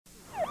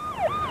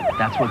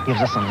That's what gives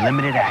us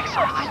unlimited access.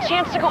 A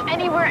chance to go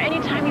anywhere,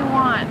 anytime you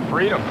want.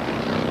 Freedom.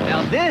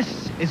 Now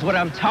this is what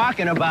I'm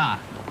talking about.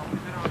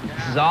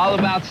 This is all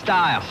about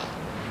style.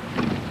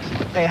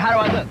 Hey, how do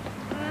I look?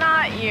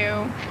 Not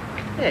you.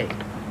 Hey.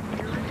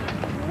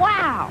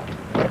 Wow.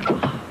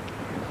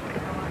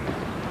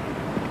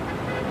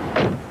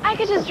 I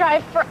could just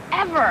drive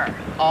forever.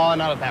 Oh,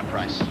 not at that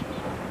price.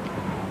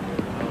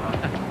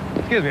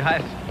 Excuse me,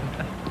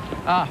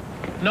 hi.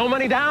 No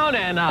money down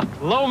and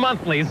low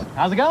monthlies.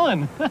 How's it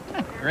going?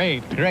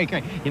 Great.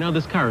 You know,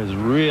 this car is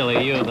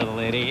really you, little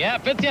lady. Yeah,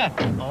 fits you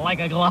like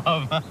a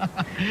glove.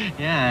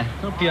 Yeah,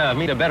 hope you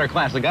meet a better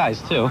class of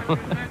guys, too.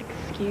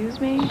 Excuse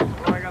me?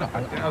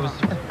 I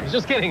was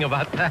just kidding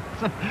about that.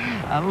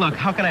 Look,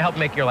 how can I help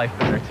make your life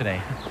better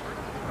today?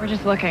 We're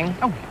just looking.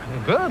 Oh,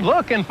 good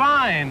looking,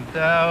 fine.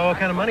 What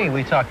kind of money are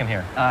we talking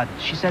here?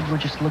 She said we're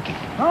just looking.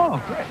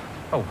 Oh, great.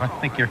 Oh, I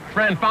think your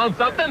friend found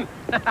something.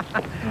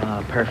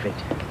 Perfect.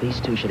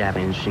 These two should have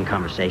an interesting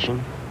conversation.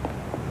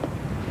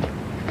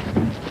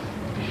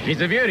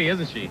 She's a beauty,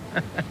 isn't she?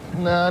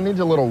 Nah, needs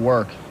a little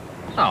work.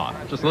 Oh,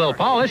 just a little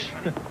polish.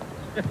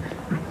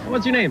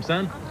 What's your name,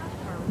 son?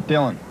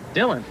 Dylan.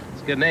 Dylan.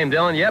 It's a good name,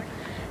 Dylan. Yep.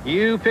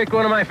 You picked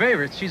one of my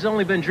favorites. She's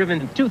only been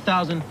driven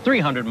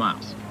 2,300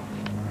 miles.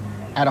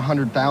 At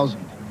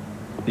 100,000.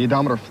 The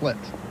odometer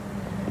flipped.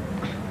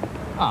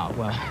 Oh,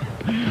 well.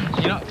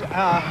 You know,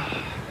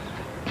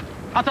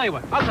 I'll tell you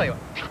what.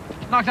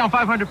 Knock down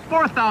 500,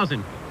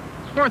 4,000.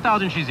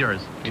 4,000, she's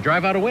yours. You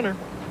drive out a winner.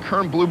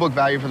 Current Blue Book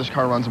value for this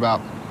car runs about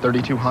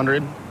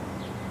 3,200.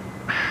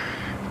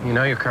 You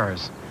know your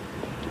cars.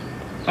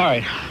 All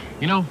right.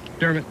 You know,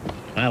 Dermot,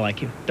 I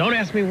like you. Don't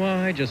ask me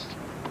why, just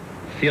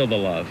feel the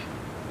love.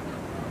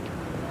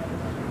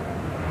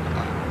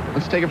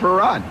 Let's take it for a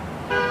ride.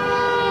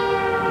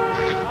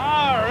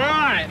 All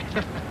right.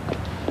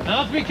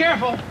 Now let's be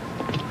careful.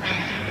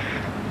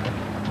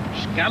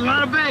 She's got a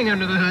lot of bang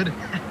under the hood.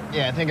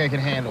 Yeah, I think I can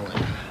handle it.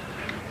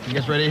 You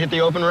guys ready to hit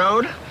the open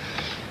road?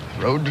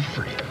 Road to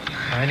freedom.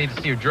 I need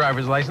to see your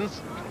driver's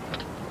license.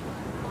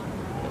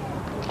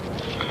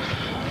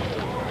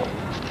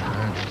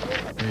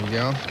 There you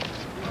go.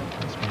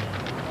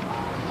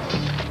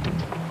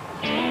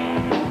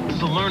 This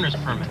is a learner's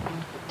permit.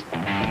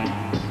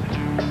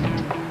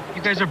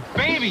 You guys are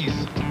babies.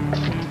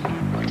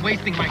 You're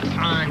wasting my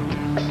time.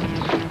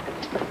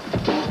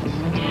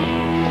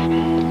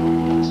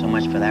 So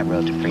much for that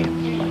road to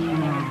freedom.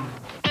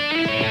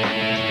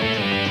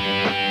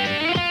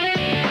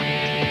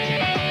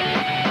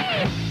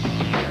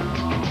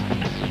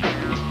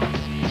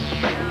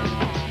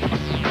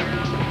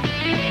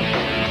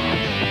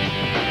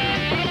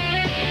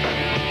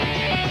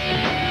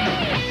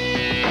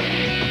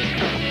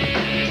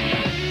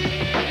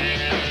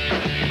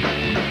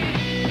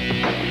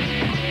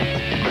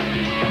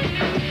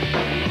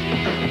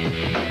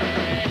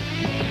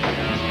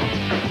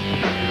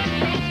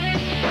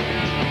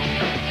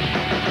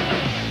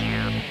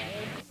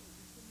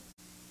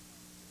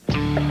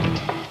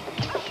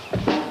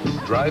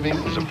 Driving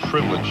is a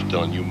privilege,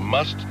 Dylan. You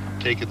must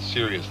take it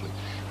seriously.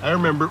 I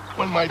remember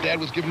when my dad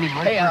was giving me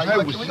money.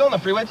 Can we go on the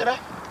freeway today?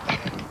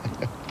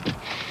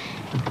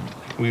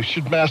 We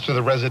should master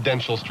the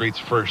residential streets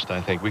first,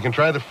 I think. We can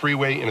try the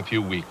freeway in a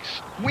few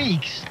weeks.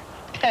 Weeks?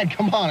 Dad,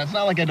 come on. It's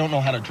not like I don't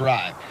know how to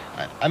drive.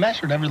 I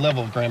mastered every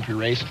level of Grand Prix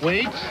racing.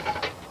 Wait.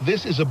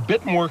 This is a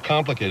bit more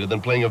complicated than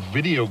playing a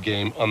video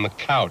game on the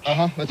couch.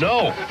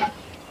 No.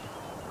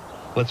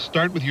 Let's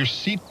start with your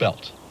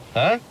seatbelt,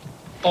 huh?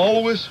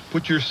 Always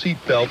put your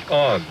seatbelt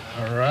on.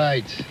 All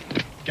right.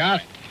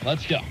 Got it.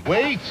 Let's go.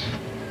 Wait.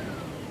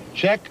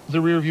 Check the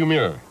rearview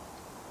mirror.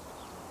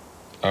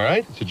 All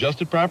right, it's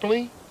adjusted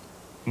properly.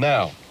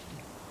 Now,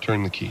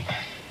 turn the key.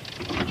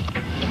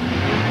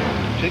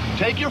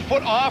 Take your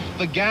foot off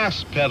the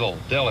gas pedal,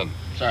 Dylan.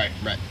 Sorry,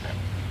 right.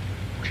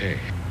 Okay.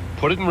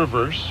 Put it in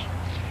reverse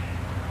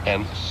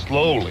and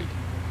slowly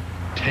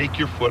take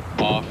your foot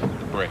off the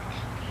brake.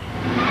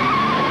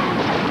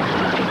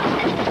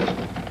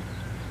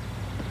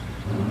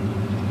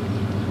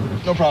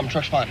 No problem.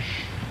 Truck's fine.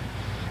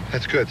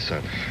 That's good,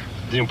 son.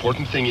 The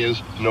important thing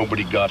is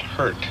nobody got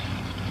hurt.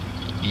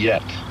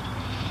 Yet.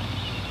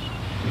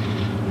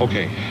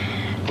 Okay.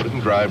 Put it in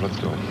drive. Let's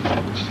go.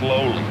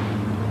 Slowly.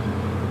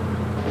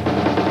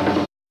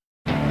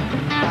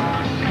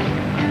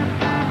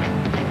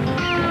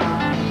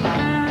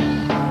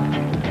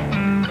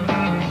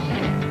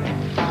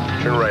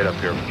 Turn right up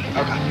here.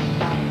 Okay.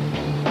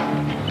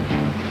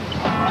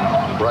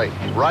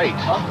 Right.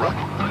 Huh? Right.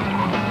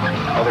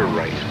 Other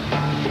right.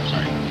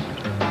 Sorry.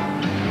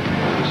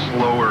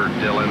 Slower,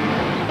 Dylan.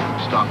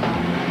 Stop.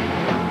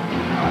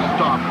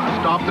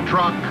 Stop the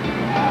truck.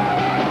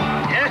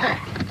 Yeah.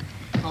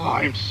 Oh,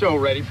 I'm so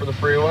ready for the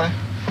freeway.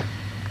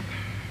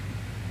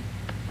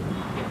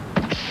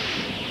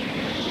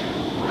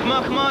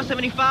 Come on,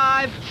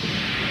 75,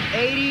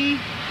 80,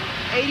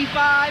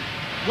 85,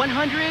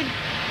 100.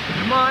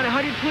 Come on,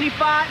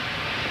 125,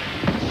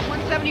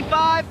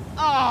 175.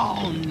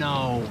 Oh,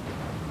 no.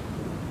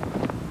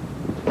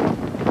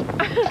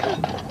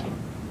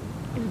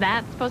 Is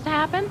that supposed to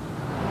happen?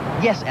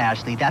 Yes,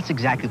 Ashley, that's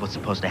exactly what's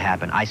supposed to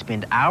happen. I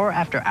spend hour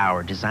after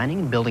hour designing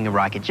and building a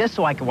rocket just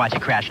so I can watch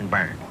it crash and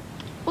burn.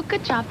 Well,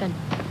 good job then.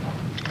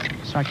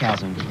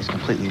 Sarcasm is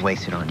completely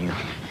wasted on you.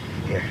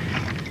 Here.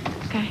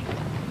 Okay.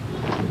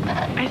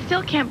 I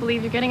still can't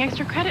believe you're getting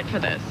extra credit for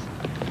this.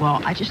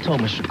 Well, I just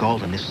told Mr.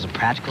 Golden this was a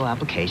practical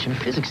application of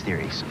physics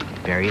theories.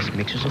 Various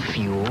mixtures of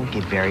fuel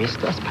give various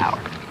dust power.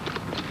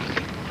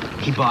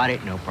 He bought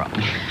it, no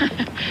problem.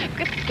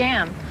 Good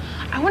scam.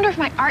 I wonder if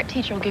my art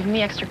teacher will give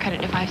me extra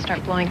credit if I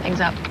start blowing things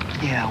up.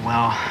 Yeah,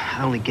 well, I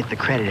only get the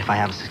credit if I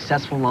have a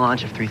successful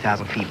launch of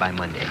 3,000 feet by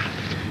Monday.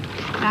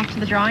 Back to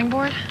the drawing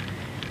board?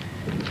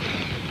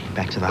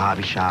 Back to the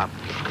hobby shop.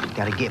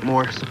 Gotta get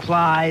more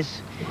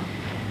supplies,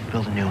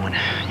 build a new one.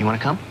 You wanna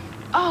come?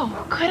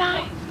 Oh, could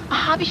I? A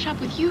hobby shop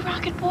with you,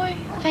 Rocket Boy?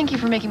 Thank you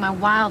for making my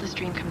wildest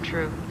dream come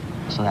true.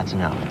 So that's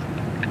enough.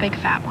 A big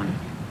fat one.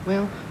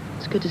 Well,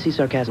 it's good to see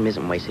sarcasm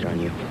isn't wasted on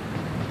you.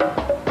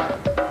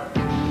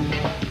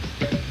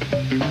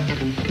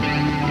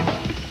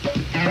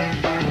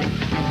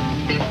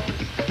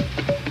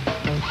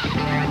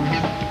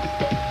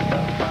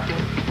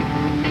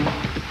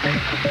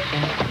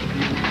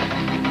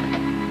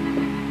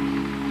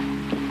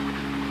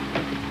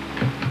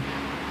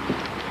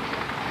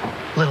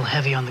 A little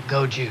heavy on the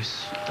go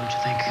juice, don't you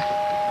think?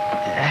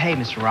 Hey,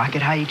 Mr.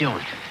 Rocket, how you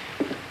doing?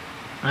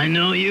 I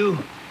know you.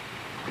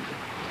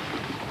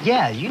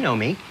 Yeah, you know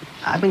me.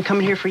 I've been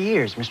coming here for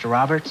years. Mr.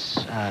 Roberts,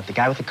 the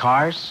guy with the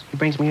cars, he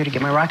brings me here to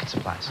get my rocket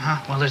supplies.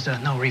 Well, there's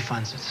no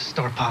refunds. It's a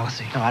store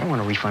policy. No, I don't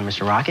want to refund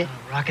Mr. Rocket.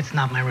 Rocket's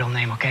not my real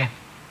name, okay?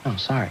 Oh,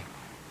 sorry.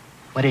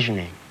 What is your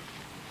name?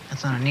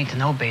 That's on a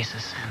need-to-know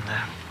basis,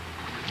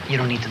 and you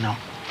don't need to know.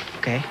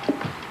 Okay.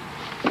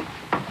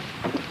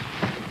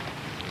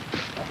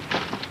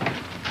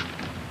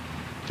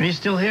 Are you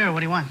still here?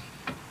 What do you want?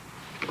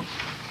 What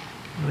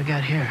do we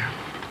got here?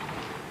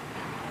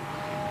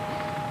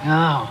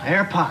 Oh,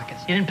 air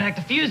pockets. You didn't pack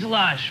the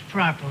fuselage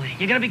properly.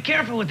 You gotta be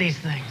careful with these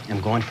things.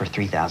 I'm going for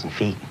 3,000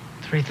 feet.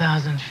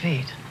 3,000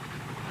 feet.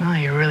 Oh,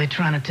 you're really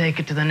trying to take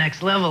it to the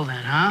next level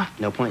then, huh?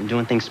 No point in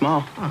doing things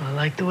small. Well, I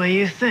like the way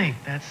you think.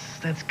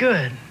 That's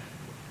good.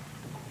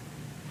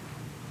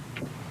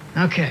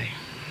 Okay.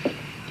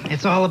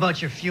 It's all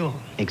about your fuel.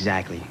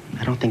 Exactly.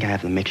 I don't think I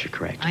have the mixture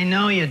correct. I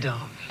know you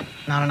don't.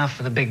 Not enough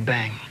for the Big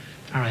Bang.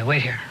 All right,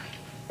 wait here.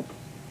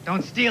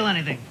 Don't steal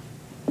anything.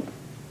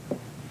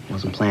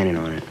 Wasn't planning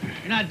on it.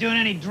 You're not doing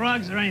any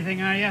drugs or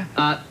anything, are you?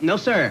 No,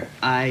 sir.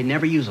 I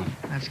never use them.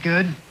 That's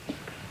good.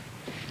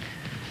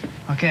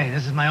 Okay,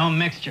 this is my own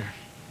mixture.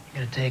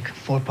 You gotta take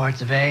 4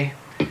 parts of A,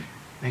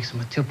 mix them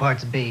with 2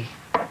 parts of B.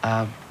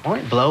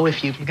 Won't it blow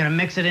if you... You're gonna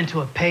mix it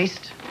into a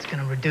paste. It's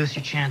gonna reduce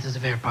your chances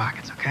of air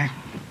pockets, okay?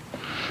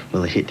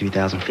 Will it hit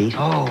 3,000 feet?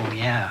 Oh,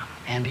 yeah,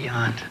 and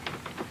beyond.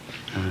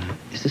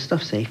 Is this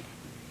stuff safe?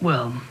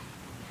 Well,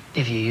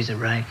 if you use it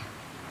right.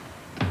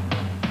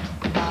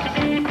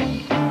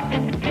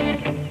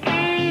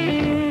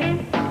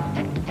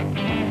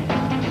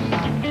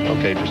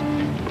 Okay, just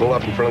pull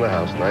up in front of the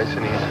house, nice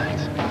and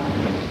easy.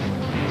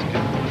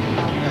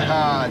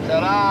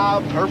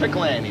 Ta-da! Perfect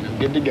landing. I'm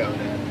good to go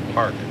now.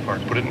 Park.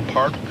 Put it in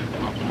park.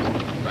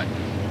 Right.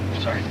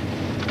 Sorry.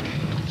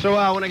 So,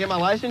 when I get my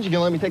license, you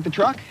gonna let me take the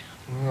truck?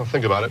 Well,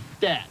 think about it.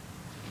 Dad.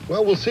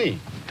 Well, we'll see.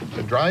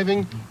 But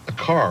driving a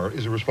car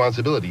is a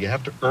responsibility. You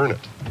have to earn it.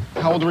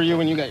 How old were you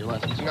when you got your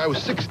license? I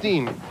was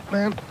 16.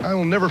 Man, I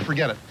will never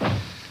forget it.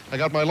 I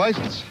got my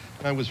license.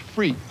 I was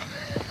free.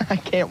 I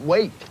can't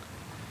wait.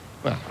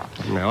 Well,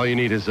 all you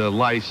need is a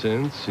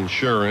license,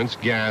 insurance,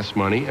 gas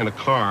money, and a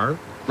car.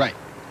 Right.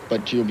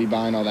 But you'll be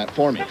buying all that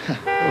for me.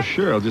 Oh,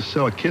 sure, I'll just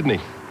sell a kidney.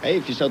 Hey,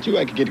 if you sell 2,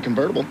 I could get a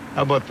convertible.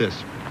 How about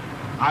this?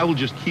 I will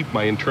just keep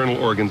my internal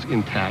organs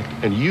intact,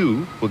 and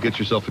you will get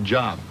yourself a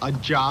job. A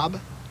job?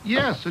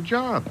 Yes, a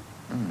job.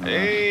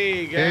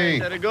 Hey, guys, Hey.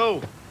 how'd it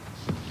go?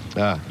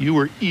 You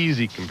were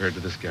easy compared to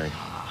this guy.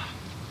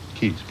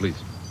 Keys,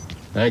 please.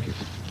 Thank you.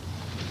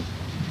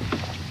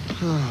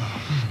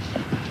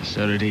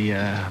 So did he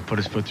put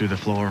his foot through the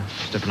floor,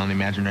 stepping on the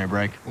imaginary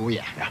brake? Oh,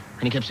 yeah.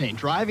 And he kept saying,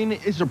 driving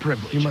is a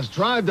privilege. You must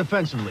drive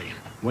defensively.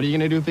 What are you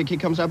gonna do if a kid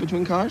comes out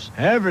between cars?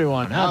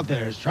 Everyone out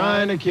there is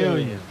trying to kill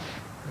you.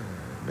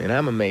 Man,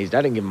 I'm amazed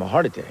I didn't give him a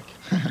heart attack.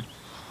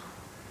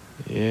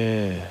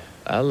 Yeah,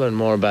 I learned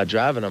more about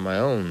driving on my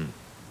own.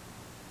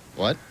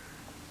 What?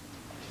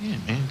 Yeah,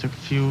 man, took a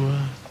few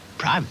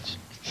privates.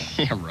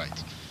 Yeah,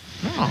 right.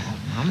 No,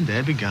 Mom and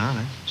Dad be gone.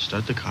 I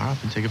start the car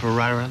up and take it for a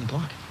ride around the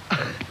block.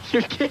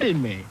 You're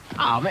kidding me.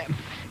 Oh, man.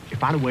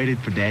 If I'd have waited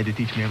for Dad to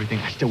teach me everything,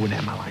 I still wouldn't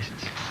have my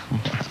license.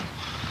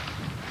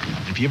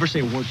 If you ever say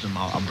a word to them,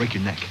 I'll break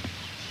your neck.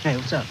 Hey,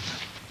 what's up?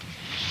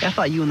 I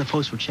thought you and the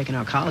Post were checking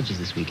out colleges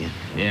this weekend.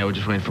 Yeah, we're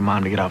just waiting for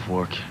Mom to get off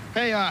work.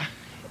 Hey,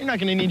 you're not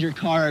gonna need your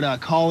car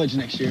at college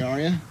next year, are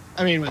you?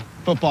 I mean, with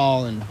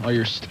football and all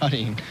your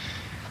studying.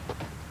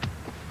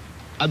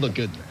 I'd look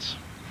good in this.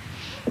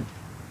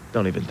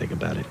 Don't even think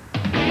about it.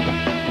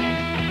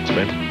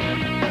 Spent.